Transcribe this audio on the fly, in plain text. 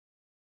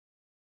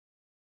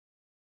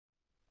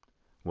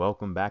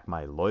Welcome back,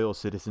 my loyal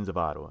citizens of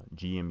Ottawa.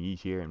 GM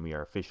Yeesh here, and we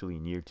are officially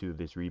in year 2 of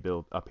this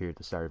rebuild up here at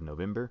the start of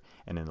November.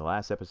 And in the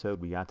last episode,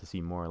 we got to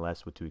see more or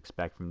less what to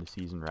expect from the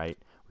season, right?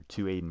 We're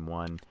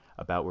 2-8-1,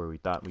 about where we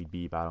thought we'd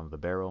be, bottom of the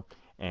barrel.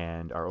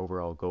 And our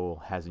overall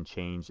goal hasn't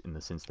changed in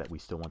the sense that we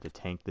still want to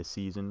tank this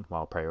season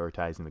while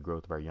prioritizing the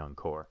growth of our young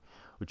core.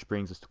 Which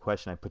brings us to the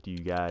question I put to you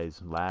guys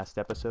last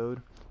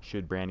episode.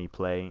 Should Brandy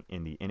play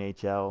in the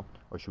NHL,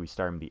 or should we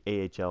start him in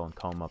the AHL and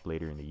call him up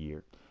later in the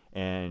year?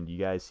 And you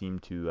guys seem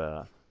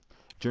to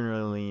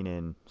generally lean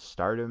in,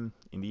 start him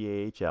in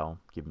the AHL,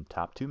 give him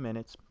top 2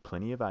 minutes,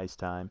 plenty of ice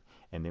time,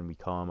 and then we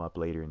call him up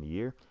later in the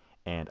year.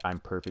 And I'm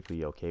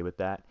perfectly okay with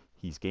that.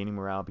 He's gaining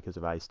morale because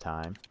of ice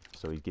time,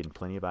 so he's getting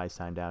plenty of ice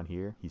time down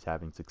here. He's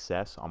having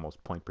success,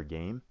 almost point per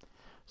game,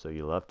 so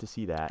you love to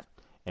see that.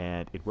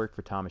 And it worked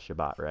for Thomas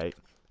Chabot, right?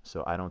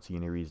 So I don't see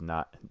any reason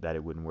not that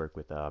it wouldn't work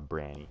with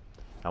Branny.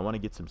 I want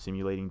to get some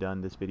simulating done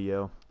this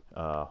video,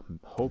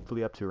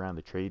 hopefully up to around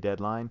the trade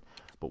deadline.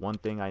 But one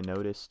thing I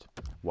noticed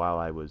while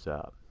I was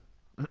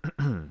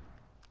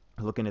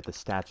looking at the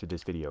stats of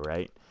this video,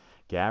 right?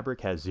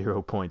 Gabrick has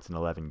 0 points in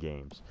 11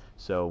 games.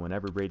 So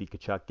whenever Brady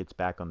Tkachuk gets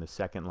back on the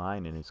second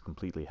line and is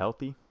completely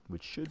healthy,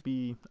 which should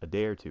be a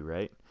day or two,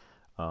 right?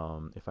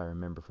 If I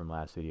remember from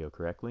last video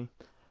correctly,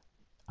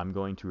 I'm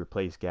going to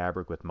replace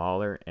Gabrick with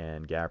Mahler,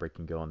 and Gabrick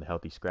can go on the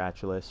healthy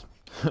scratch list.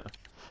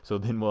 So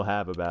then we'll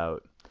have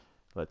about,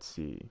 let's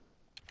see,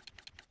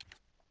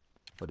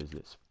 what is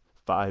this?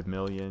 5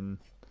 million,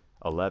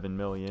 11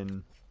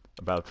 million,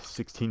 about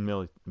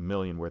 16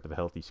 million worth of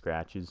healthy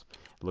scratches.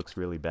 It looks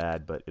really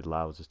bad, but it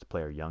allows us to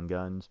play our young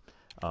guns.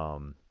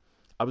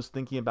 I was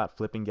thinking about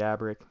flipping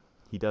Gabrick.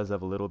 He does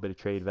have a little bit of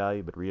trade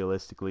value, but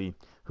realistically,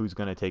 who's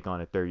going to take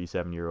on a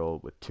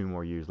 37-year-old with 2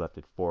 more years left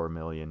at 4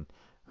 million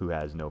who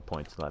has no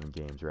points in 11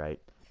 games, right?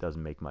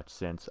 Doesn't make much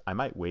sense. I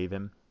might waive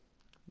him.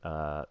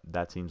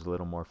 That seems a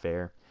little more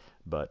fair,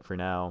 but for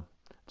now,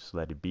 just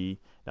let it be.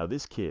 Now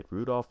this kid,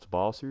 Rudolph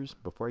Balsers,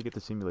 before I get the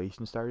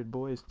simulation started,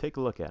 boys, take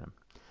a look at him.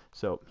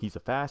 So he's a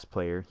fast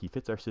player, he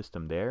fits our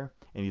system there,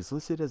 and he's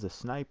listed as a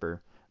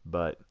sniper,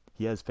 but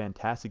he has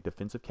fantastic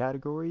defensive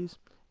categories.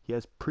 He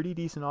has pretty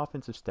decent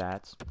offensive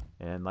stats,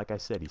 and like I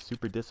said, he's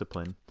super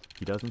disciplined.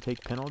 He doesn't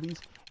take penalties,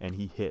 and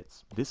he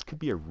hits. This could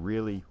be a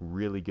really,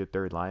 really good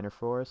third liner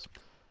for us.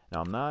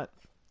 Now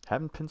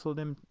haven't penciled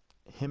him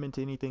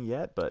into anything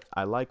yet, but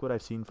I like what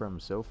I've seen from him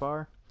so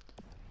far.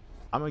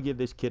 I'm going to give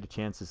this kid a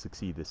chance to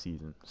succeed this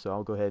season. So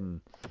I'll go ahead and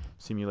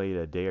simulate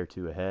a day or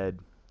two ahead.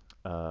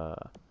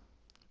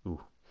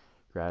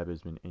 Grab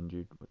has been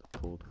injured with a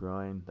pulled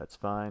groin. That's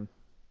fine.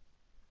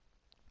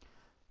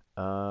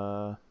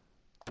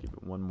 Give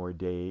it one more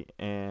day,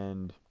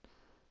 and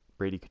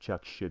Brady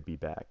Tkachuk should be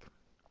back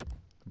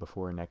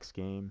before next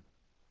game.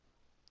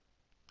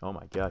 Oh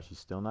my gosh, he's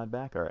still not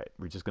back? All right,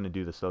 we're just going to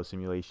do the slow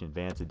simulation,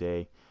 advance a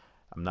day.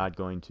 I'm not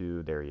going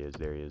to... There he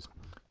is.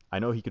 I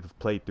know he could have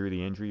played through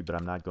the injury, but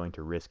I'm not going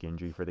to risk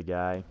injury for the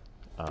guy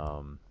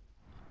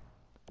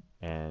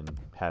and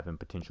have him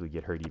potentially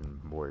get hurt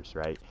even worse,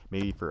 right?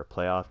 Maybe for a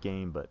playoff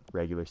game, but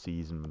regular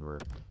season when we're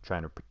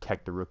trying to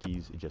protect the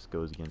rookies, it just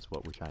goes against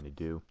what we're trying to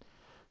do.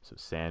 So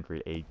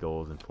Sanford, 8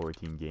 goals in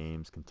 14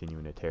 games,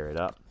 continuing to tear it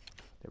up.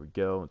 There we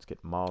go. Let's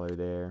get Mahler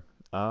there.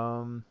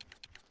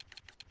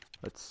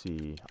 Let's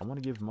see. I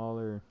want to give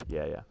Mahler...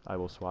 Yeah. I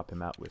will swap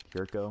him out with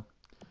Yurko.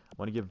 I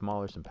want to give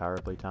Mahler some power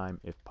play time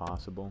if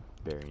possible.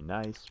 Very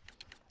nice.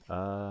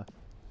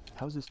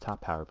 How's this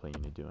top power play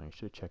unit doing? I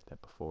should have checked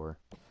that before.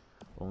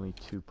 Only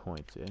 2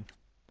 points, eh?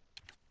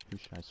 Who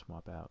should I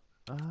swap out?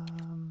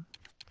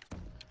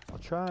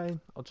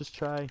 I'll just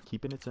try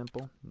keeping it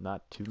simple.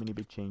 Not too many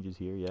big changes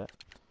here yet.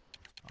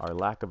 Our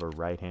lack of a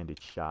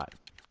right-handed shot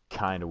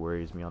kind of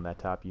worries me on that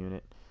top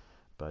unit,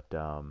 but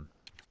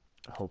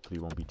hopefully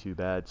it won't be too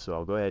bad. So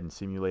I'll go ahead and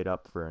simulate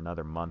up for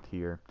another month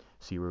here,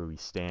 see where we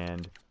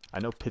stand. I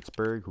know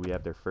Pittsburgh, who we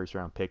have their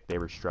first-round pick, they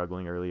were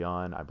struggling early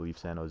on. I believe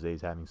San Jose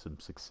is having some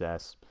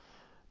success,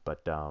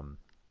 but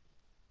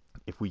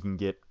if we can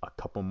get a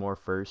couple more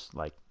first,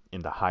 like in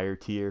the higher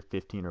tier,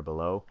 15 or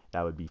below,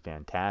 that would be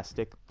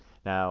fantastic.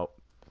 Now,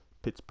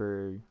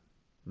 Pittsburgh,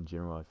 in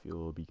general, I feel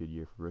will be a good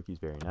year for rookies.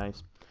 Very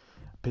nice.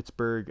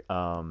 Pittsburgh,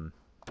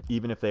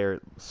 even if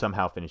they're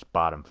somehow finished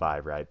bottom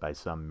 5, right, by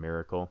some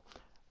miracle,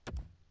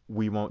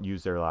 we won't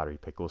use their lottery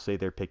pick. We'll say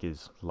their pick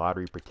is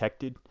lottery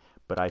protected,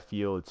 but I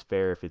feel it's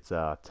fair if it's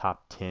a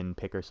top 10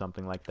 pick or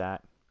something like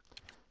that.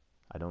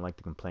 I don't like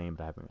to complain,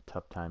 but I'm having a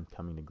tough time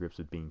coming to grips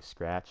with being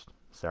scratched.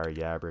 Sorry,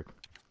 Gabrick.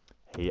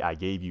 Hey, I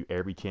gave you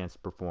every chance to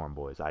perform,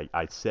 boys.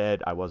 I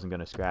said I wasn't going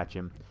to scratch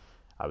him.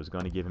 I was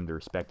going to give him the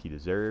respect he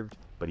deserved,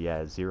 but he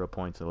has 0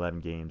 points in 11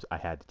 games. I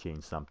had to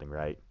change something,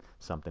 right?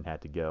 Something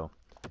had to go.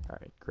 All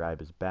right,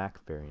 Gribe is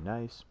back. Very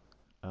nice.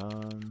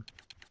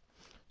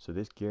 So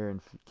this Guerin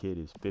kid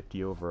is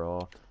 50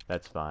 overall.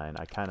 That's fine.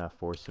 I kind of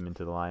forced him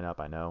into the lineup,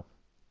 I know.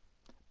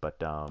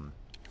 But I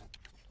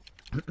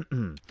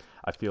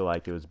feel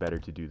like it was better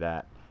to do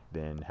that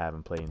than have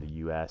him play in the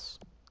U.S.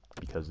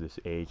 because this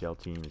AHL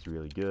team is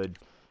really good.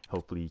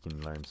 Hopefully he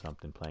can learn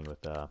something playing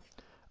with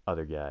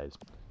other guys.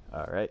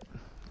 All right.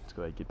 let's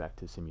go ahead and get back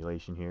to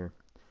simulation here.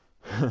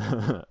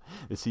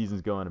 The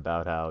season's going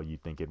about how you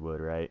think it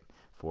would, right?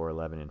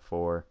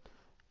 4-11-4.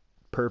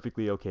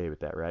 Perfectly okay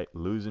with that, right?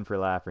 Losing for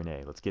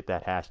Lafreniere. Let's get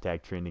that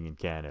hashtag trending in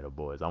Canada,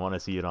 boys. I want to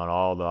see it on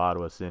all the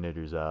Ottawa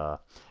Senators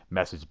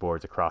message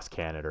boards across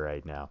Canada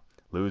right now.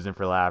 Losing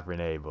for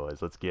Lafreniere,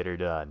 boys. Let's get her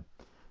done.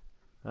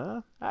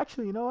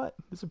 Actually, you know what?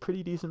 This is a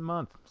pretty decent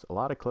month. It's a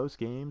lot of close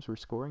games. We're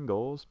scoring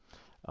goals.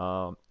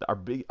 I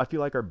feel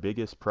like our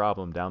biggest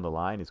problem down the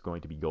line is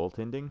going to be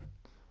goaltending.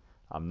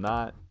 I'm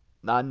not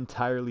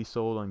entirely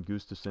sold on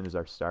Gustafsson as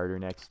our starter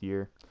next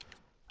year.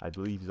 I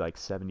believe he's like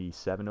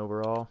 77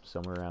 overall,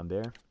 somewhere around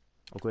there.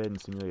 I'll go ahead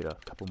and simulate a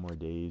couple more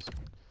days.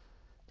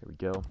 There we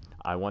go.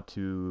 I want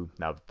to,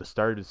 now the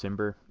start of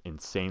December,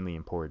 insanely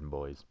important,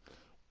 boys.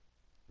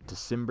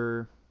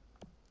 December,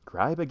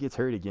 Greiba gets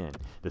hurt again.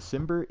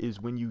 December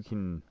is when you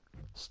can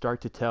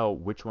start to tell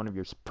which one of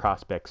your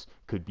prospects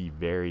could be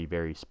very,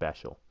 very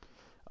special.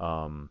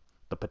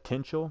 The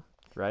potential,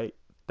 right?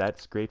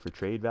 That's great for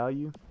trade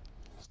value.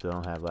 Still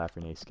don't have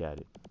Lafreniere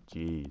scattered.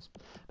 Jeez.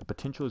 The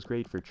potential is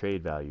great for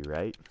trade value,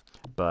 right?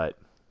 But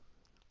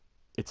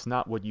it's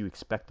not what you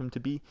expect them to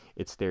be.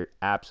 It's their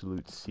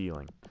absolute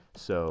ceiling.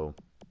 So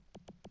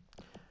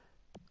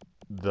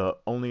the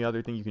only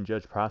other thing you can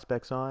judge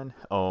prospects on,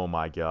 oh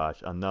my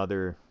gosh,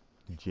 another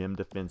gym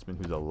defenseman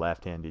who's a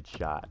left-handed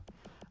shot.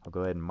 I'll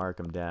go ahead and mark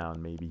him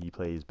down. Maybe he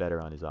plays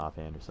better on his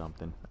offhand or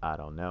something. I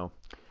don't know.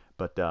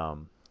 But,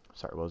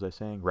 sorry, what was I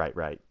saying?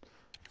 Right.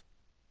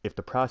 If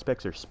the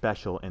prospects are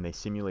special and they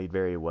simulate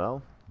very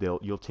well,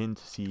 you'll tend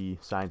to see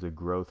signs of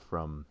growth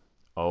from,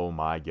 oh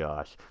my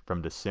gosh,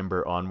 from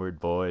December onward,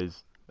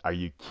 boys. Are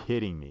you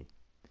kidding me?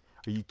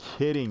 Are you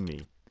kidding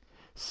me?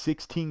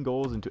 16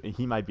 goals into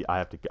he might be. I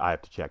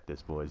have to check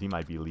this, boys. He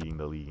might be leading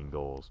the league in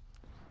goals.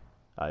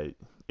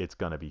 It's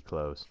gonna be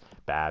close.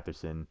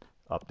 Batherson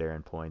up there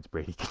in points.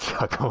 Brady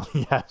Tkachuk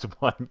only has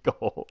 1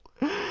 goal.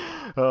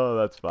 Oh,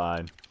 that's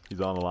fine.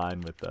 He's on the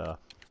line with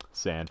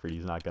Sanford.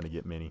 He's not gonna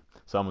get many.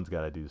 Someone's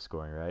got to do the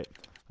scoring, right?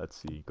 Let's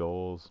see.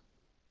 Goals.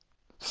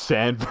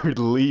 Sanford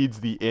leads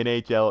the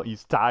NHL.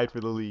 He's tied for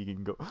the league.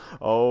 And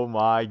oh,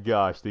 my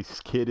gosh. This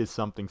kid is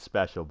something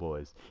special,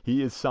 boys.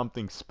 He is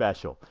something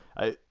special.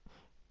 I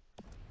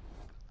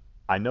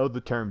know the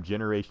term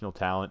generational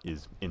talent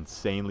is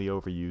insanely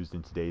overused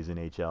in today's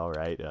NHL,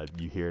 right?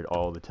 You hear it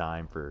all the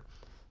time for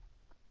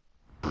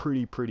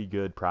pretty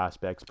good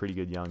prospects, pretty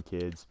good young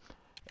kids.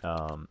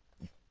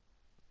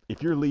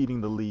 If you're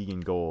leading the league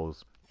in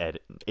goals at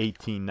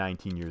 18,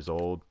 19 years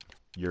old,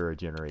 you're a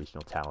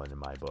generational talent in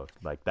my book.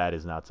 Like, that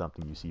is not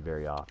something you see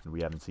very often.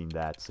 We haven't seen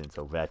that since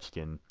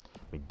Ovechkin,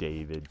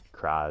 McDavid,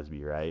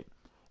 Crosby, right?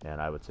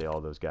 And I would say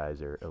all those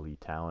guys are elite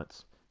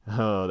talents.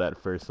 Oh,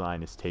 that first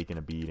line is taking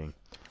a beating.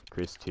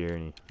 Chris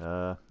Tierney.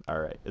 All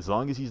right. As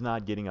long as he's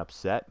not getting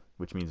upset,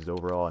 which means his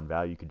overall in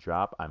value could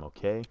drop, I'm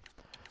okay.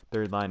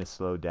 Third line is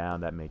slowed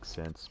down. That makes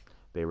sense.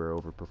 They were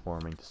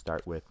overperforming to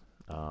start with.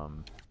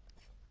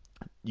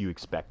 You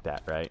expect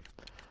that, right?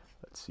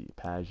 Let's see,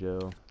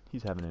 Pajot,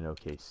 he's having an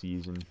okay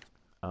season.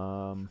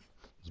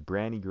 Is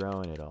Branny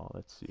growing at all?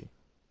 Let's see.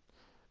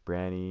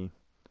 Branny,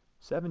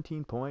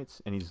 17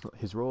 points, and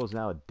his role is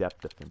now a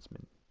depth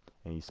defenseman.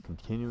 And he's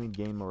continuing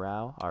to gain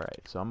morale. All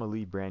right, so I'm going to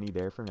leave Branny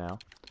there for now.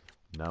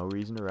 No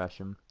reason to rush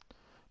him.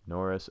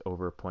 Norris,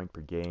 over a point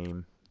per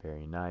game.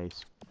 Very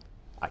nice.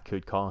 I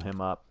could call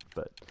him up,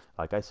 but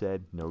like I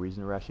said, no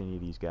reason to rush any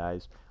of these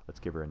guys. Let's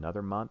give her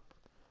another month.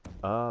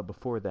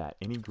 Before that,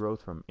 any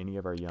growth from any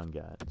of our young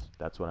guys?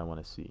 That's what I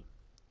want to see.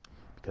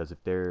 Because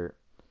if there's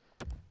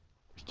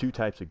 2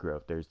 types of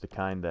growth. There's the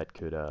kind that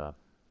could,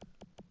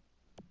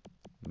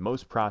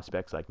 most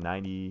prospects, like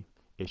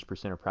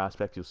 90-ish% of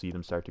prospects, you'll see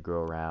them start to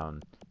grow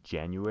around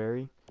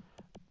January.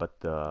 But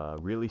the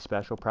really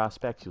special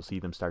prospects, you'll see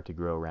them start to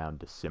grow around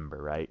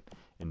December, right?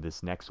 In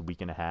this next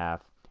week and a half,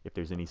 if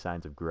there's any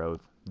signs of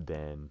growth,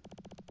 then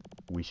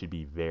we should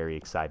be very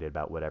excited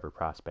about whatever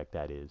prospect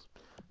that is.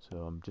 So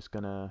I'm just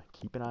going to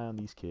keep an eye on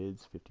these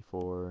kids.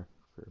 54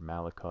 for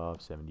Malikov,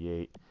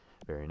 78.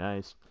 Very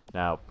nice.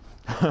 Now,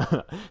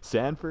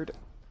 Sanford,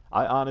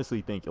 I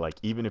honestly think, like,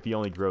 even if he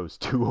only grows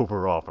 2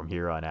 overall from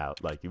here on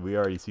out, like, we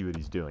already see what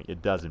he's doing.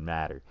 It doesn't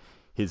matter.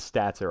 His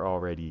stats are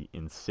already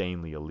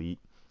insanely elite.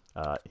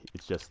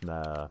 It's just,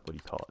 what do you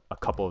call it? A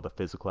couple of the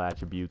physical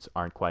attributes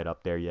aren't quite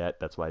up there yet.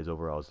 That's why his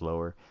overall is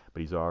lower. But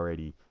he's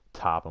already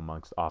top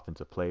amongst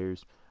offensive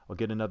players. I'll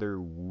get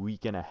another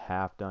week and a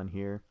half done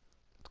here.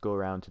 Let's go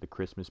around to the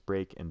Christmas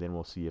break, and then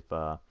we'll see if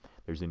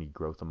there's any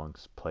growth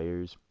amongst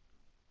players.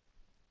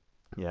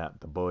 Yeah,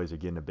 the boys are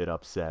getting a bit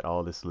upset.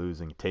 All this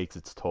losing takes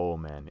its toll,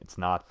 man. It's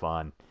not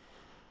fun.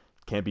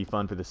 Can't be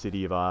fun for the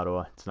city of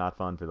Ottawa. It's not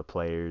fun for the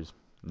players.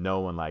 No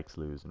one likes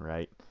losing,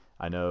 right?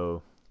 I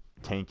know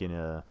tanking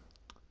in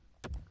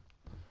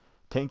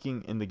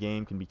the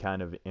game can be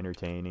kind of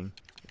entertaining.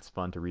 It's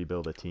fun to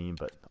rebuild a team,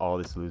 but all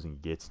this losing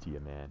gets to you,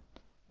 man.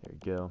 There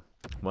you go.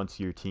 Once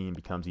your team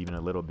becomes even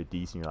a little bit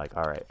decent, you're like,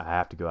 all right, I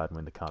have to go out and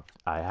win the cup.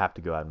 I have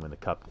to go out and win the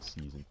cup this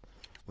season.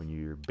 When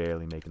you're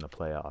barely making the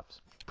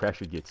playoffs,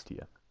 pressure gets to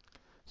you.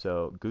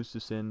 So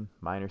Gustafsson,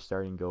 minor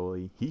starting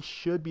goalie. He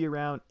should be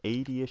around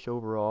 80-ish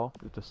overall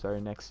at the start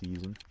of next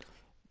season.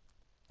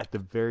 At the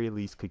very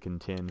least could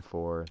contend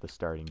for the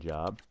starting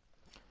job.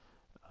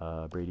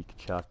 Brady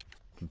Tkachuk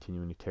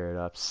continuing to tear it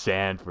up.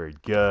 Sanford,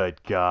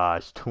 good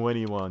gosh,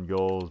 21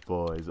 goals,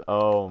 boys.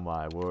 Oh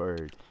my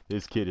word.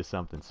 This kid is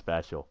something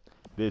special.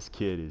 This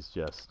kid is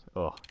just,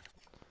 oh.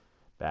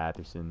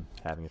 Batherson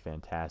having a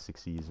fantastic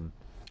season.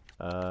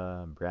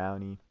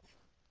 Brownie.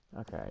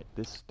 Okay,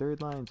 this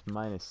third line's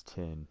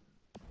 -10.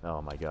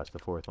 Oh my gosh, the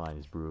fourth line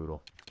is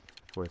brutal.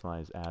 Fourth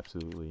line is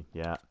absolutely,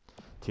 yeah.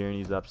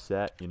 Tierney's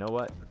upset. You know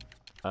what?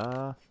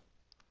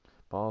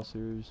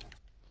 Balsers.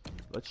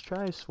 Let's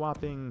try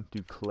swapping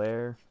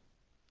Duclair.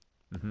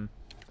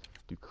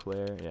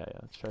 Duclair. Yeah,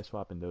 let's try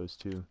swapping those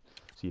two.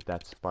 See if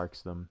that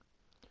sparks them.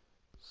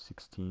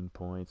 16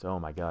 points. Oh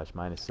my gosh,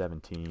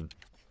 -17.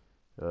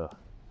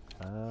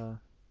 Ugh.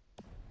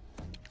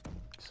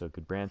 So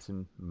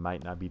Goodbranson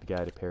might not be the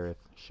guy to pair with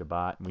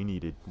Shabbat. We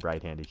needed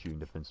right-handed shooting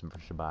defenseman for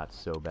Shabbat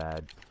so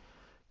bad.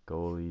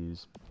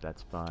 Goalies,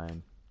 that's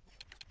fine.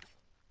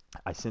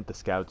 I sent the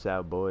scouts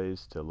out,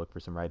 boys, to look for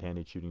some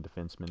right-handed shooting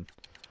defensemen.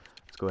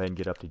 Let's go ahead and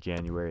get up to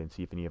January and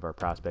see if any of our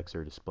prospects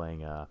are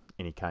displaying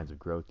any kinds of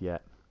growth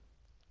yet.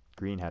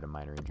 Green had a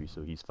minor injury,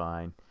 so he's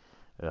fine.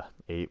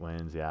 8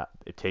 wins, yeah.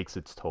 It takes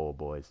its toll,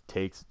 boys. It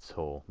takes its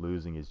toll.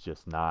 Losing is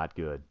just not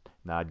good.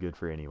 Not good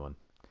for anyone.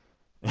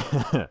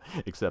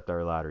 Except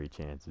our lottery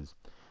chances.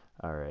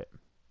 Alright.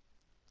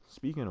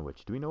 Speaking of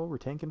which, do we know what we're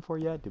tanking for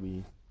yet?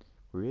 Were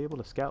we able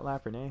to scout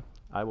Lafreniere?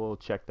 I will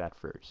check that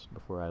first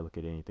before I look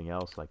at anything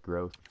else like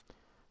growth.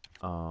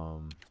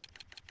 Draft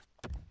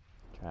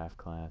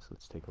class,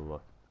 let's take a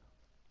look.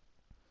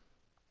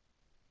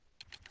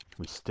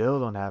 We still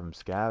don't have him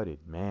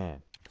scouted.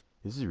 Man,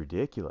 this is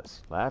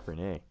ridiculous.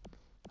 Lafreniere,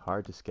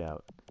 hard to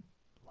scout.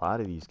 A lot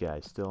of these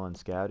guys still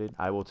unscouted.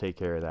 I will take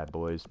care of that,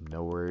 boys.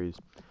 No worries.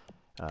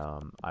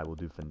 I will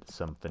do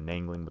some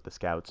finagling with the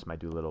scouts. Might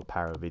do a little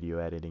pyro video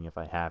editing if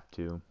I have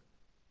to.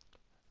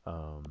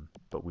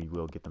 But we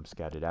will get them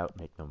scouted out.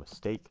 Make no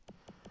mistake.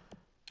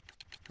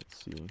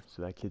 Let's see.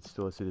 So that kid's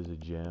still listed as a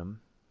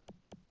gem.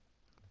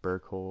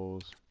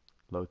 Burkholz,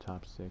 low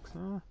top 6.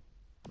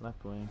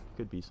 Left wing.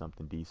 Could be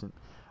something decent.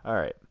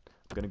 Alright.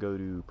 I'm going to go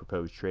to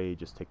proposed trade.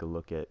 Just take a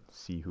look at,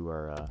 see who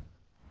our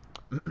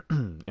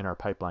in our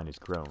pipeline has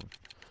grown.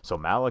 So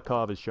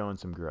Malikov is showing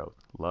some growth.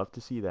 Love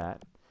to see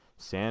that.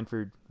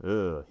 Sanford,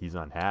 he's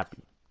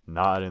unhappy.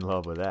 Not in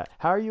love with that.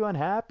 How are you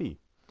unhappy?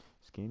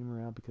 Is gaining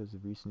morale because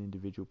of recent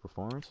individual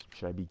performance?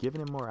 Should I be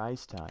giving him more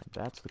ice time?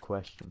 That's the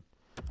question.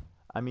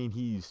 I mean,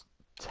 he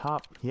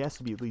has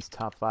to be at least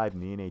top 5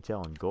 in the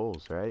NHL in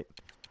goals, right?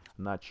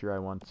 I'm not sure I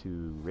want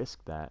to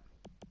risk that.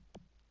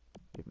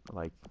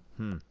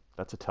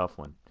 That's a tough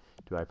one.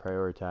 Do I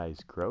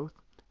prioritize growth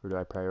or do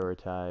I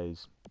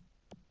prioritize...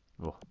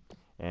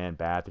 And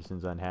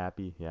Batherson's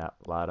unhappy. Yeah,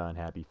 a lot of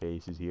unhappy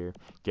faces here.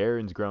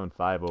 Guerin's grown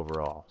 5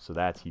 overall, so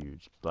that's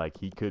huge. Like,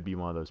 he could be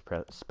one of those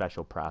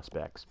special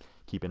prospects.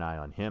 Keep an eye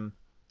on him.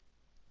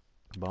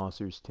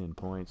 Balsers, 10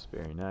 points.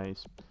 Very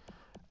nice.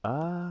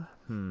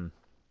 Anthony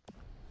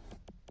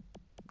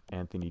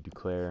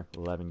Duclair,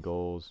 11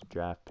 goals,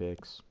 draft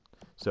picks.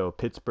 So,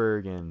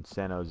 Pittsburgh and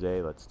San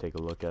Jose, let's take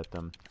a look at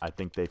them. I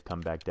think they've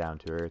come back down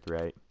to earth,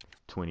 right?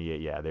 28,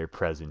 yeah, they're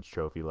President's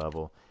Trophy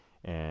level.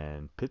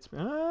 And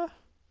Pittsburgh,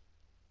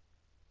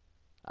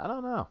 I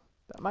don't know.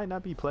 That might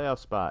not be playoff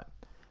spot.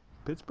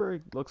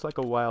 Pittsburgh looks like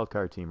a wild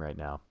card team right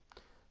now.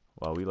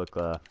 Well, we look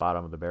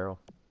bottom of the barrel.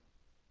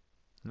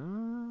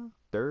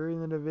 Third in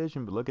the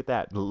division, but look at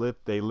that.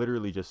 They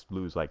literally just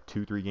lose like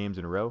 2-3 games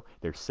in a row.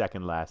 They're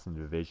second last in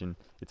the division.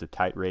 It's a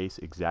tight race,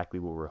 exactly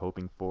what we're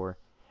hoping for.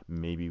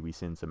 Maybe we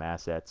send some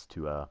assets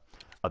to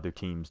other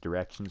teams'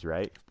 directions,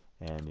 right?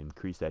 And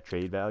increase that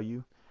trade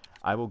value.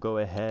 I will go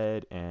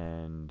ahead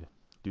and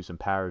do some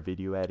power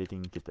video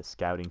editing, get the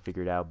scouting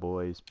figured out,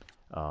 boys.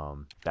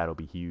 That'll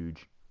be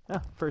huge.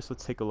 First,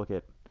 let's take a look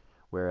at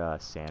where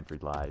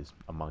Sanford lies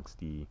amongst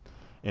the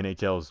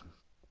NHL's,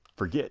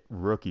 forget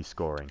rookie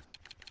scoring,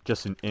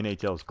 just in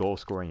NHL's goal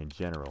scoring in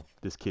general.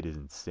 This kid is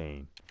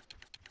insane.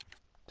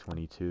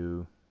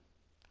 22.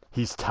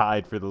 He's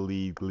tied for the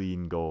league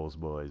leading goals,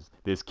 boys.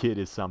 This kid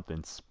is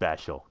something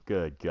special.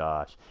 Good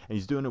gosh. And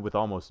he's doing it with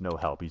almost no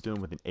help. He's doing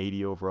it with an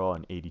 80 overall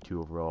and 82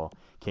 overall.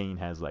 Kane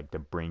has like the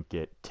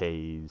Brinkett,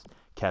 Taves.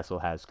 Kessel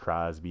has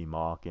Crosby,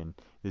 Malkin.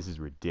 This is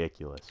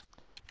ridiculous.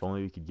 If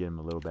only we could get him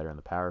a little better on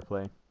the power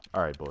play.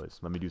 Alright, boys.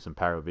 Let me do some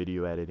pyro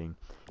video editing.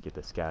 Get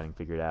the scouting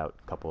figured out.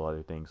 A couple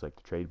other things like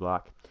the trade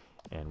block.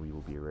 And we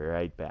will be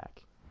right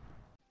back.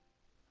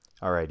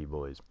 Alrighty,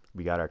 boys.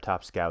 We got our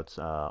top scouts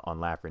on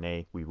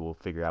Lafreniere. We will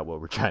figure out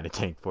what we're trying to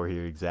tank for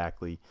here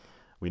exactly.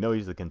 We know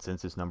he's the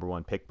consensus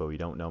 #1 pick, but we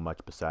don't know much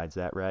besides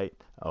that, right?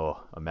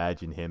 Oh,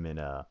 imagine him in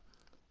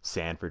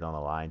Sanford on the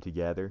line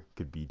together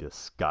could be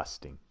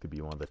disgusting. Could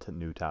be one of the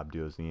new top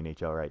duos in the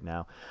NHL right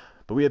now.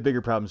 But we have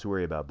bigger problems to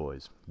worry about,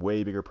 boys.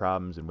 Way bigger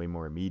problems and way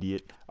more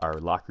immediate. Our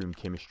locker room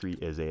chemistry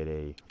is at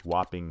a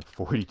whopping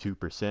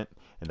 42%,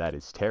 and that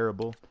is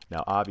terrible.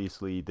 Now,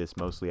 obviously, this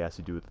mostly has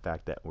to do with the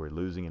fact that we're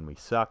losing and we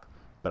suck.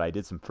 But I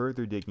did some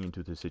further digging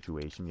into the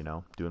situation, you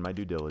know, doing my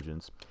due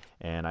diligence,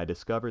 and I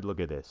discovered, look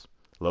at this,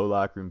 low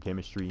locker room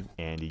chemistry,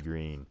 Andy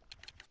Green.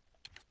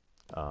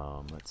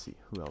 Let's see,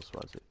 who else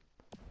was it?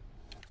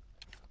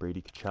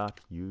 Brady Kachuk,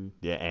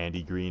 yeah,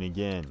 Andy Green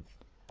again.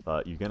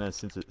 You're going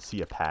to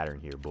see a pattern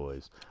here,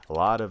 boys. A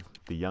lot of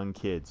the young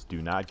kids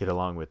do not get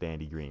along with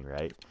Andy Green,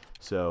 right?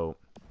 So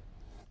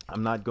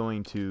I'm not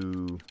going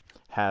to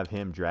have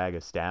him drag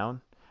us down.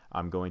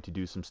 I'm going to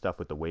do some stuff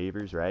with the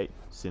waivers, right?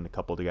 Send a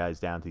couple of the guys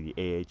down to the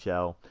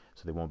AHL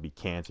so they won't be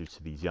cancers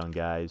to these young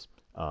guys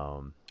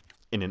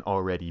in an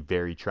already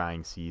very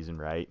trying season,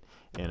 right?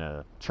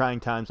 In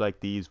trying times like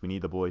these, we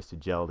need the boys to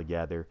gel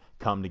together,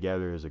 come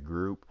together as a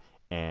group,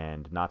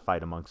 and not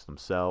fight amongst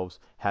themselves.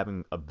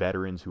 Having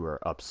veterans who are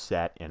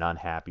upset and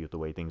unhappy with the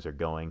way things are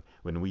going,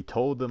 when we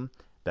told them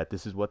that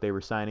this is what they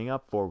were signing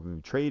up for when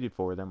we traded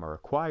for them or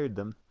acquired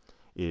them,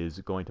 is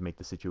going to make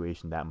the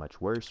situation that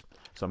much worse.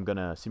 So I'm going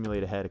to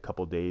simulate ahead a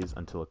couple days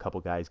until a couple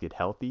guys get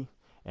healthy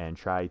and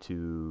try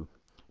to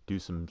do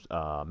some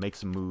make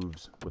some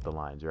moves with the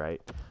lines,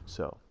 right?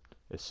 So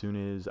as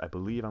soon as, I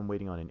believe I'm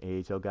waiting on an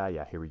AHL guy.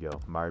 Yeah, here we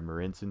go. Mard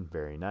Marinson,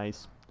 very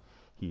nice.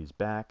 He's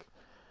back.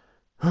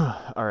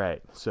 All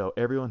right, so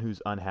everyone who's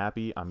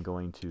unhappy, I'm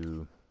going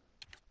to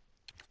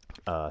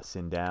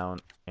send down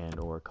and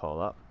or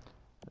call up.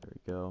 There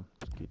we go.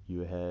 Let's get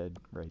you ahead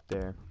right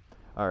there.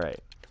 All right.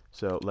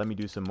 So let me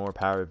do some more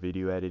power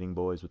video editing,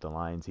 boys, with the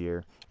lines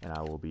here, and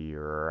I will be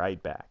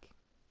right back.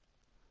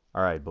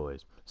 All right,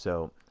 boys.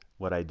 So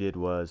what I did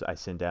was I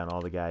sent down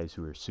all the guys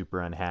who are super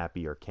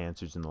unhappy or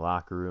cancers in the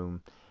locker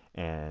room,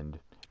 and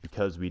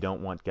because we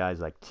don't want guys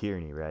like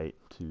Tierney, right,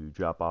 to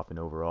drop off in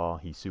overall,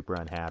 he's super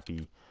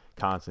unhappy,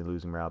 constantly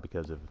losing morale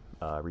because of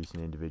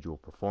recent individual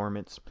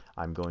performance.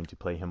 I'm going to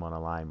play him on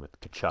a line with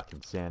Kachuk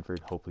and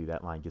Sanford. Hopefully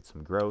that line gets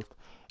some growth.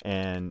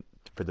 And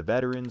for the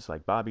veterans,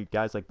 like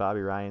guys like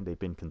Bobby Ryan, they've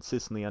been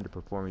consistently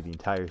underperforming the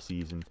entire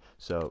season.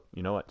 So,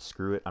 you know what?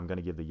 Screw it. I'm going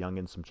to give the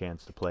youngins some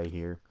chance to play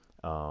here.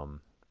 I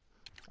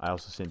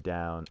also sent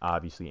down,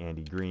 obviously,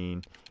 Andy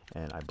Green,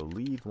 and I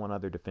believe one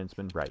other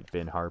defenseman, right,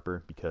 Ben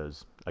Harper,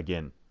 because,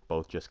 again,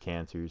 both just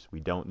cancers. We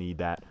don't need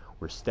that.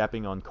 We're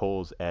stepping on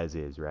coals as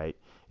is, right?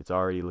 It's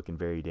already looking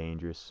very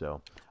dangerous,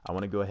 so I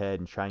want to go ahead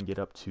and try and get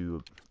up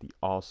to the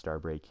All-Star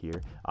break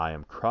here. I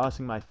am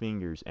crossing my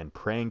fingers and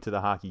praying to the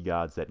hockey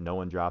gods that no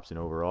one drops an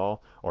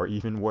overall, or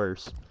even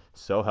worse,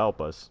 so help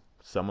us,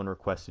 someone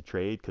requests a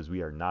trade, because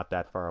we are not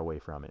that far away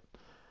from it.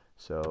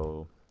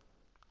 So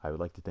I would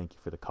like to thank you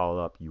for the call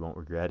up. You won't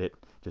regret it.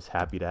 Just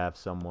happy to have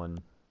someone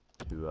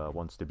who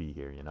wants to be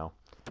here, you know?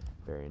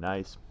 Very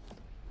nice.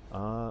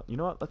 You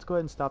know what? Let's go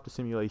ahead and stop the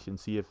simulation,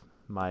 see if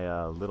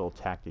my little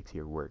tactics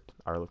here worked.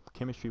 Our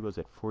chemistry was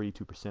at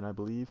 42%, I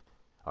believe.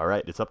 All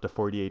right, it's up to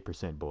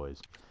 48%,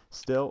 boys.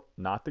 Still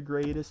not the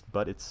greatest,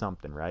 but it's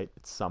something, right?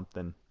 It's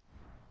something,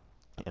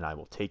 and I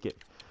will take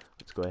it.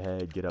 Let's go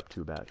ahead, get up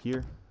to about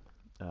here.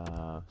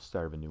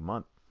 Start of a new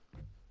month.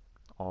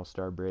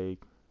 All-Star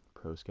break.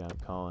 Pro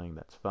Scout calling,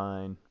 that's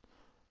fine.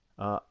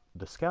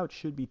 The Scout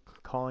should be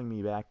calling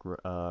me back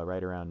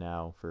right around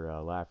now for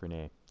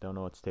Lafreniere. Don't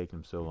know what's taking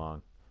him so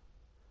long.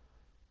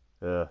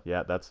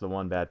 Yeah, that's the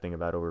one bad thing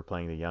about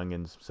overplaying the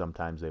youngins.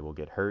 Sometimes they will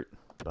get hurt,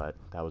 but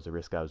that was a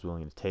risk I was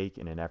willing to take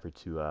in an effort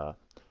to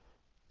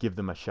give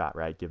them a shot,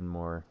 right? Give them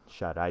more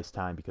shot ice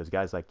time, because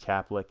guys like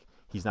Chaplik,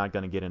 he's not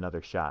going to get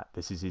another shot.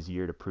 This is his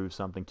year to prove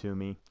something to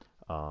me.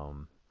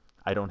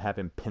 I don't have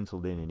him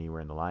penciled in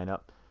anywhere in the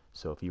lineup,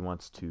 so if he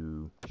wants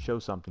to show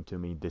something to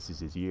me, this is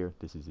his year.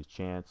 This is his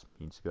chance.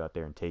 He needs to go out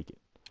there and take it.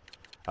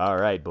 All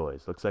right,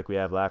 boys. Looks like we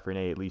have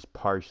Lafreniere at least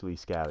partially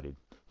scouted.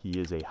 He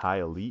is a high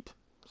elite,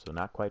 so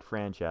not quite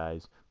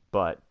franchise,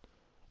 but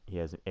he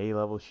has an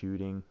A-level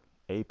shooting,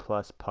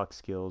 A-plus puck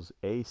skills,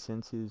 A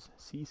senses,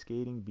 C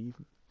skating, B...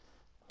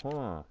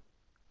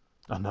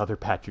 Another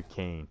Patrick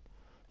Kane.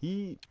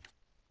 Jeez,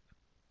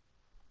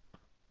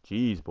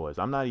 boys,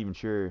 I'm not even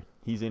sure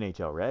he's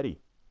NHL ready.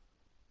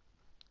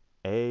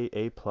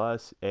 A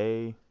plus,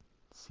 A,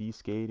 C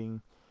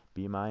skating,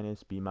 B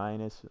minus, B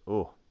minus.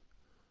 Oh,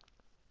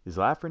 is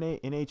Lafreniere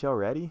NHL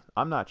ready?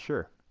 I'm not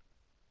sure.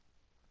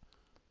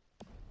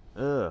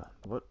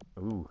 What?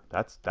 Ooh,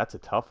 that's a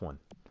tough one.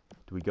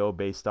 Do we go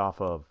based off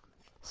of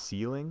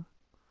ceiling,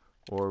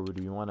 or would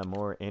we want a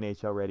more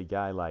NHL ready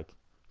guy like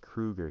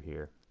Kruger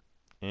here?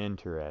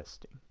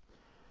 Interesting.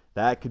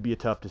 That could be a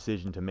tough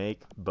decision to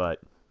make, but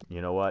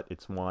you know what?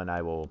 It's one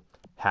I will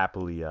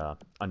happily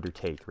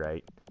undertake,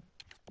 right?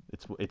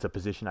 It's a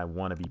position I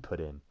want to be put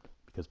in,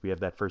 because we have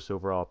that first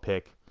overall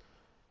pick.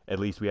 At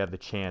least we have the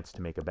chance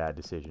to make a bad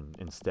decision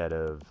instead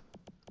of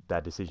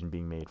that decision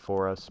being made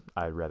for us.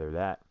 I'd rather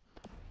that.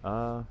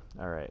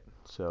 Alright,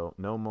 so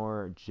no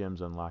more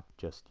gyms unlocked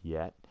just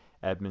yet.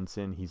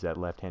 Edmondson, he's that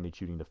left-handed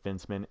shooting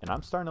defenseman, and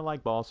I'm starting to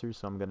like Balsers,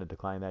 so I'm going to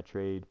decline that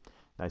trade.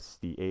 Nice to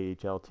see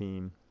the AHL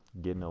team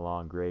getting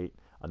along great.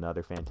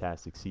 Another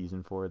fantastic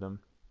season for them.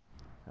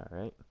 All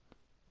right,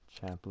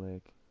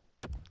 Chaplick.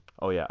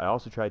 Oh yeah, I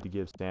also tried to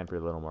give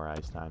Stanford a little more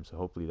ice time, so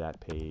hopefully that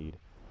paid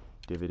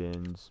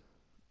dividends.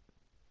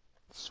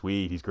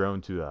 Sweet, he's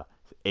grown to a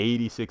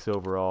 86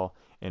 overall,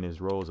 and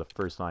his role is a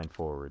first-line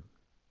forward.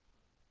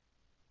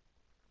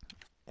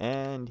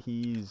 And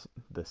he's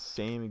the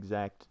same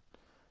exact...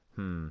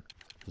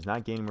 He's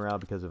not gaining morale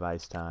because of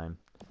ice time.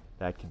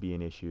 That could be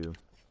an issue.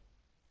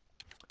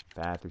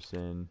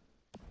 Batherson.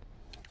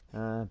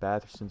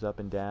 Batherson's up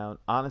and down.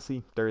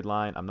 Honestly, third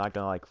line, I'm not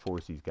going to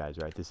force these guys,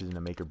 right? This isn't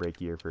a make or break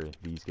year for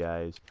these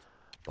guys.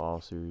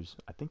 Balsers,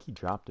 I think he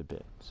dropped a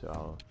bit, so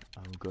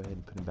I'll go ahead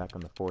and put him back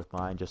on the fourth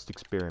line, just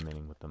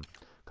experimenting with them.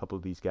 A couple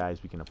of these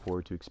guys we can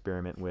afford to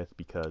experiment with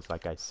because,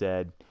 like I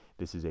said,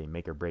 this is a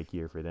make or break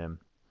year for them.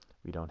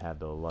 We don't have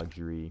the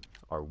luxury,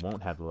 or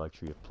won't have the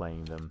luxury of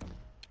playing them,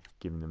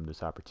 giving them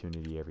this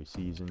opportunity every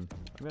season.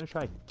 I'm going to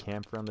try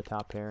Camphor on the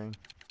top pairing.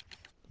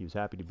 He was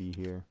happy to be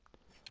here.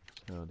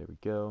 So there we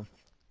go.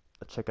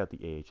 Let's check out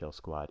the AHL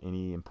squad.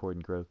 Any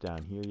important growth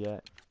down here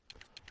yet?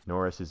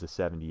 Norris is a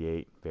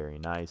 78. Very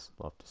nice.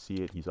 Love to see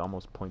it. He's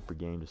almost point per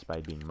game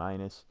despite being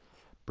minus.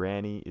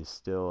 Branny is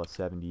still a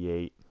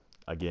 78.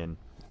 Again,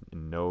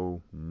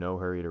 no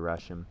hurry to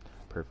rush him.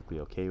 Perfectly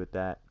okay with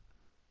that.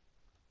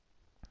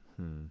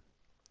 So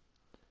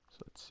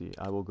let's see.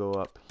 I will go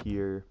up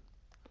here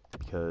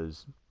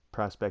because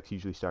prospects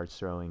usually start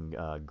showing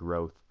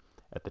growth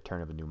at the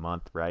turn of a new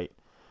month, right?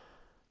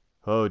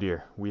 Oh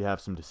dear, we have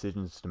some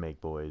decisions to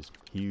make, boys.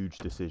 Huge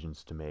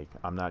decisions to make.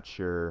 I'm not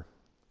sure.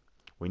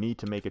 We need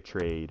to make a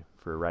trade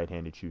for a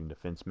right-handed shooting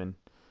defenseman.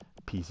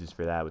 Pieces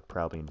for that would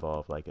probably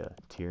involve like a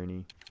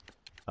Tierney.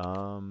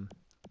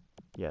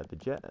 Yeah,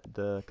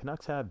 the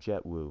Canucks have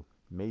Jet Wu.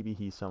 Maybe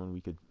he's someone we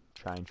could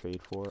try and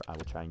trade for. I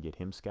will try and get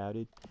him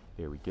scouted.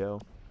 There we go.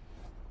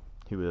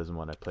 Who doesn't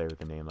want to play with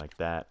a name like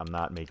that? I'm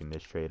not making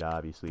this trade,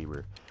 obviously.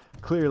 We're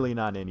clearly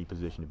not in any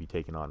position to be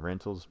taking on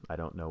rentals. I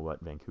don't know what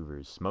Vancouver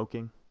is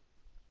smoking.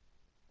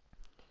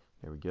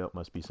 There we go.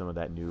 Must be some of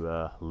that new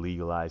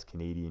legalized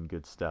Canadian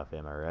good stuff,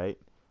 am I right?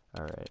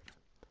 All right.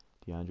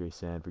 DeAndre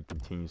Sanford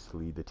continues to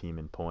lead the team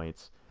in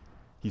points.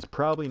 He's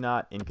probably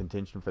not in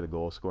contention for the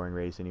goal-scoring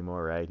race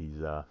anymore, right?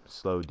 He's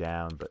slowed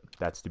down, but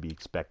that's to be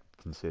expected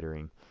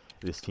considering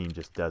this team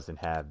just doesn't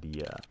have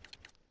the,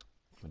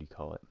 what do you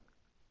call it?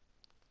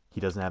 He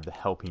doesn't have the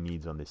help he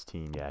needs on this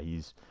team. Yeah,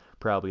 he's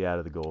probably out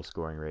of the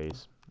goal-scoring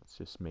race. Let's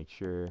just make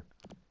sure.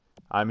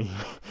 I mean,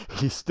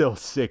 he's still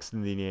 6th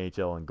in the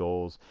NHL in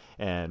goals,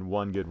 and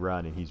one good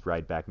run, and he's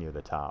right back near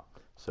the top.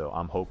 So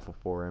I'm hopeful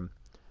for him.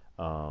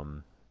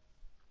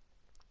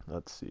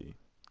 Let's see.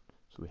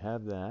 So we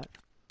have that.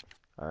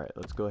 All right,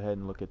 let's go ahead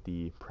and look at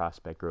the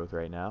prospect growth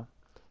right now.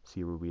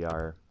 See where we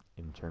are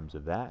in terms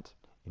of that.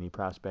 Any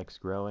prospects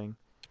growing?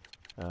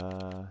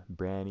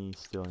 Branny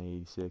still an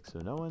 86, so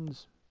no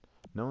one's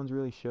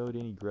really showed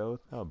any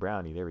growth. Oh,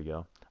 Brownie, there we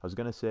go. I was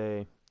gonna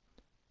say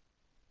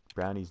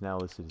Brownie's now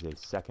listed as a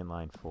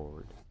second-line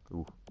forward.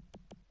 Ooh.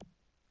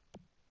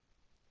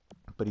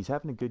 But he's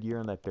having a good year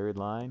on that third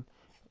line,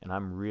 and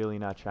I'm really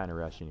not trying to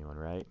rush anyone,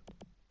 right?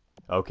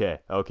 Okay,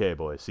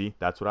 boys. See,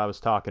 that's what I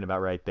was talking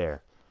about right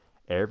there.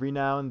 Every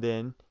now and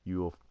then, you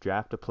will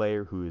draft a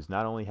player who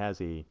not only has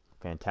a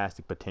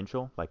fantastic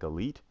potential, like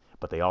elite,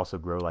 but they also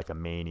grow like a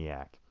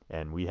maniac.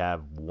 And we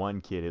have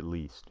one kid at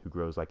least who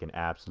grows like an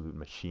absolute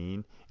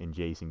machine in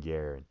Jason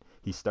Guerin.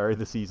 He started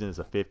the season as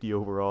a 50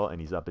 overall,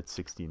 and he's up at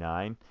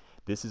 69.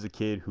 This is a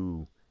kid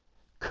who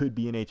could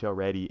be NHL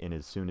ready in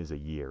as soon as a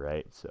year,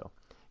 right? So,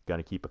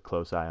 gonna keep a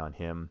close eye on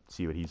him,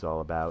 see what he's all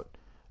about.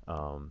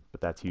 But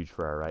that's huge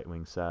for our right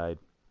wing side.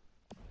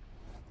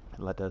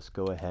 Let us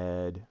go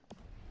ahead.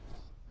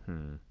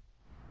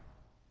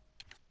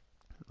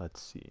 Let's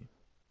see.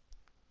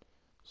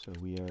 So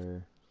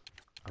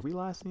are we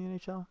last in the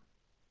NHL?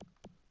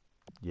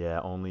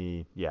 Yeah,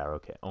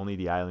 okay. Only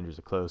the Islanders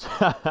are close.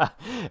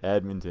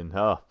 Edmonton.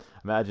 Oh,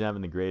 imagine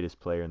having the greatest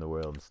player in the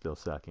world and still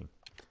sucking.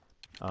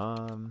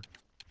 Let's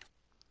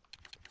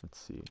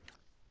see.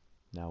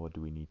 Now what do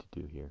we need to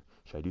do here?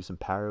 Should I do some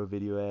pyro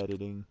video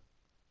editing?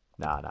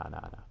 Nah.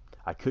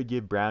 I could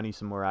give Brownie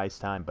some more ice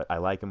time, but I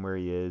like him where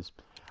he is.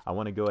 I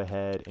want to go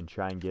ahead and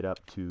try and get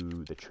up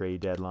to the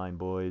trade deadline,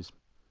 boys.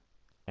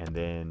 And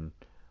then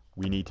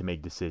we need to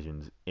make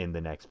decisions in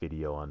the next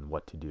video on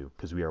what to do,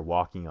 because we are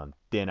walking on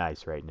thin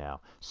ice right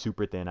now.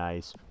 Super thin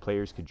ice.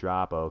 Players could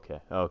drop. Okay.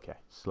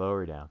 Slow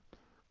her down.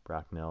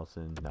 Brock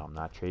Nelson. No, I'm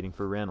not trading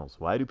for Reynolds.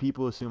 Why do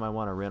people assume I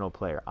want a Reynolds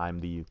player? I'm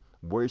the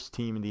worst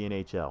team in the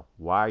NHL.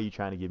 Why are you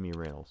trying to give me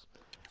Reynolds?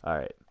 All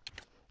right.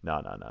 No.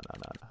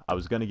 I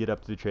was going to get up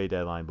to the trade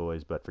deadline,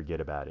 boys, but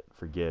forget about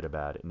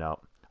it. No,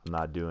 I'm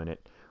not doing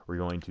it. We're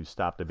going to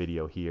stop the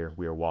video here.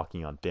 We are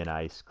walking on thin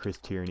ice. Chris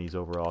Tierney's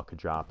overall could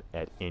drop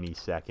at any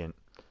second.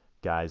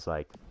 Guys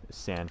like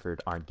Sanford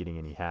aren't getting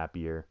any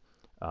happier.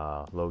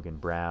 Logan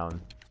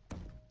Brown,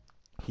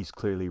 he's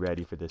clearly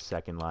ready for this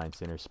second line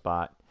center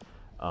spot.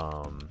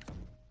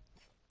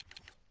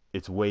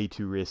 it's way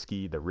too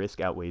risky. The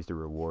risk outweighs the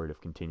reward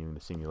of continuing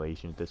the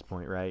simulation at this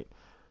point, right?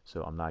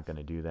 So I'm not going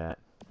to do that.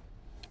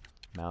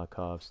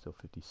 Malikov still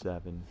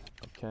 57.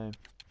 Okay.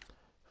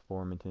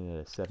 Formanton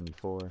at a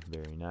 74.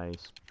 Very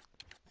nice.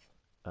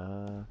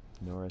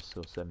 Norris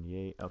still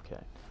 78.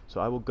 Okay. So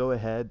I will go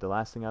ahead. The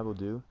last thing I will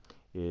do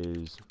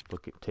is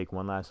take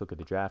one last look at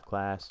the draft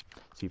class,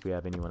 see if we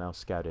have anyone else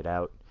scouted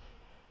out.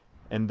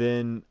 And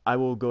then I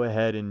will go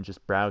ahead and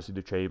just browse through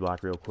the trade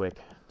block real quick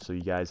so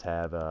you guys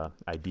have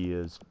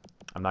ideas.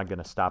 I'm not going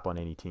to stop on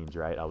any teams,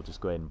 right? I'll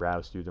just go ahead and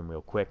browse through them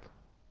real quick.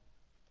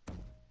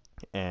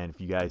 And if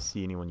you guys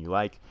see anyone you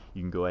like,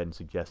 you can go ahead and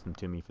suggest them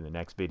to me for the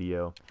next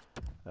video.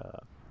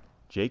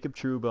 Jacob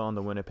Trouba on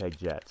the Winnipeg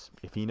Jets.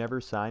 If he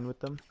never signed with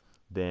them,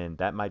 then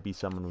that might be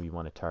someone we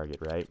want to target,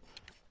 right?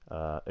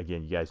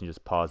 Again, you guys can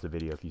just pause the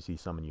video if you see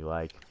someone you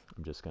like.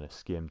 I'm just going to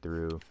skim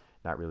through.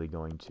 Not really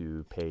going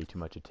to pay too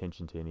much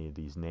attention to any of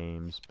these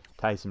names.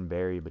 Tyson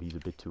Barrie, but he's a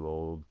bit too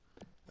old.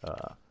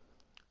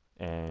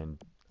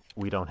 And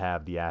we don't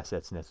have the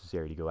assets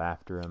necessary to go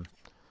after him.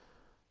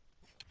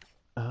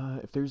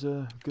 If there's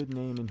a good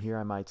name in here,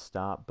 I might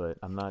stop, but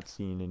I'm not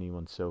seeing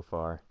anyone so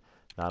far.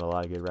 Not a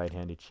lot of good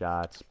right-handed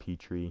shots.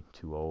 Petrie,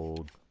 too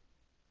old.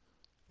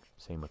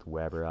 Same with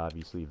Weber,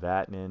 obviously.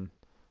 Vatanen.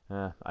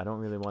 I don't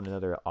really want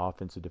another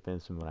offensive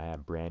defenseman when I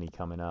have Brandy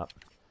coming up.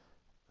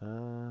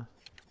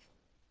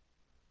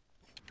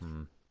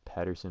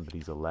 Pedersen, but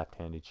he's a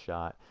left-handed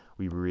shot.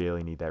 We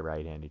really need that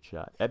right-handed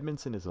shot.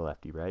 Edmondson is a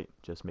lefty, right?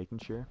 Just making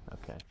sure.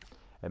 Okay.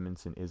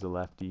 Edmondson is a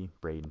lefty.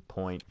 Braden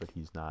Point, but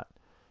he's not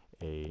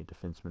a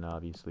defenseman,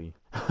 obviously.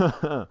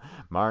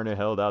 Marner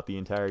held out the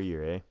entire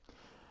year, eh?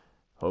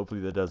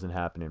 Hopefully that doesn't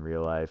happen in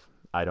real life.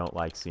 I don't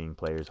like seeing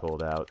players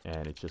hold out,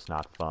 and it's just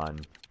not fun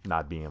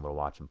not being able to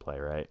watch them play,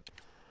 right?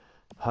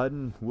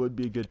 Hudden would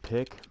be a good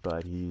pick,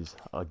 but he's,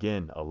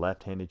 again, a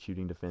left-handed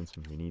shooting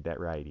defenseman. We need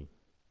that righty.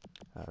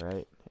 All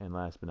right, and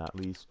last but not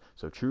least,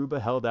 so Trouba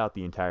held out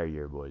the entire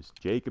year, boys.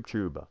 Jacob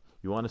Trouba.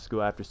 You want us to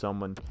go after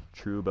someone,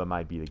 Trouba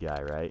might be the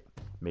guy, right?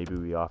 Maybe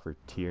we offer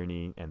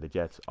Tierney, and the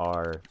Jets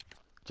are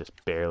just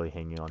barely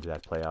hanging on to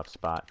that playoff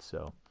spot,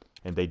 so...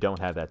 And they don't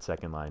have that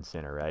second-line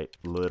center, right?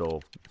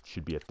 Little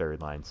should be a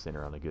third-line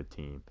center on a good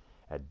team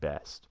at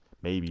best.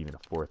 Maybe even a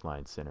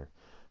fourth-line center.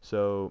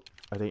 So,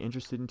 are they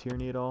interested in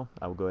Tierney at all?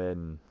 I will go ahead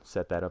and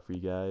set that up for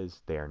you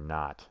guys. They are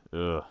not.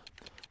 Ugh.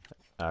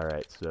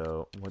 Alright,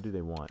 so what do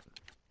they want?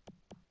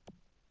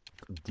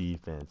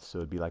 Defense. So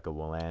it'd be like a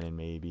Wolanin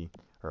maybe,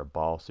 or a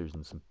Balsers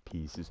and some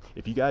pieces.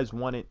 If you guys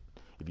want it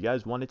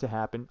to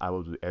happen, I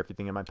will do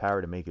everything in my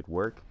power to make it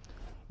work.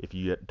 If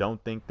you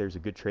don't think there's a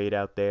good trade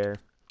out there,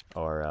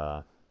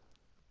 or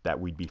that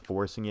we'd be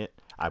forcing it,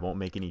 I won't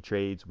make any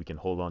trades. We can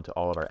hold on to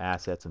all of our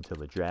assets until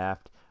the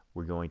draft.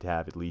 We're going to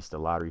have at least a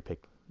lottery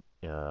pick,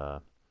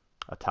 a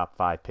top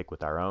 5 pick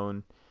with our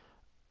own.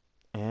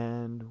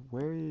 And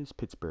where is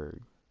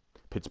Pittsburgh?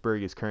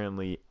 Pittsburgh is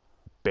currently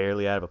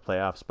barely out of a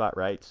playoff spot,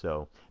 right?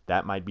 So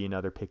that might be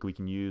another pick we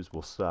can use.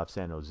 We'll still have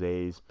San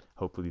Jose's.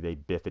 Hopefully they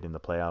biff it in the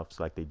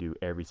playoffs like they do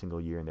every single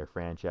year in their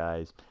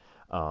franchise.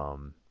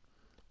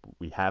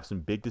 We have some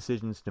big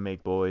decisions to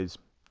make, boys.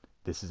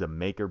 This is a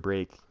make or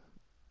break.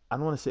 I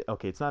don't want to say,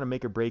 okay, it's not a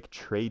make or break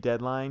trade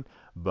deadline,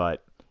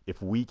 but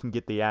if we can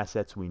get the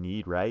assets we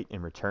need, right,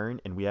 in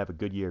return, and we have a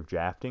good year of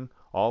drafting,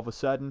 all of a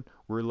sudden,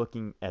 we're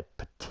looking at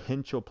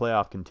potential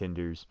playoff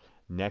contenders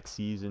next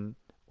season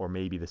or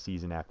maybe the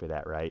season after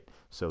that, right?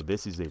 So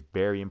this is a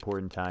very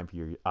important time for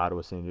your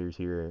Ottawa Senators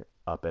here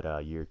up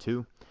at year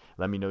 2.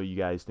 Let me know what you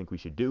guys think we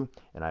should do,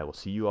 and I will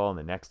see you all in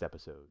the next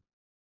episode.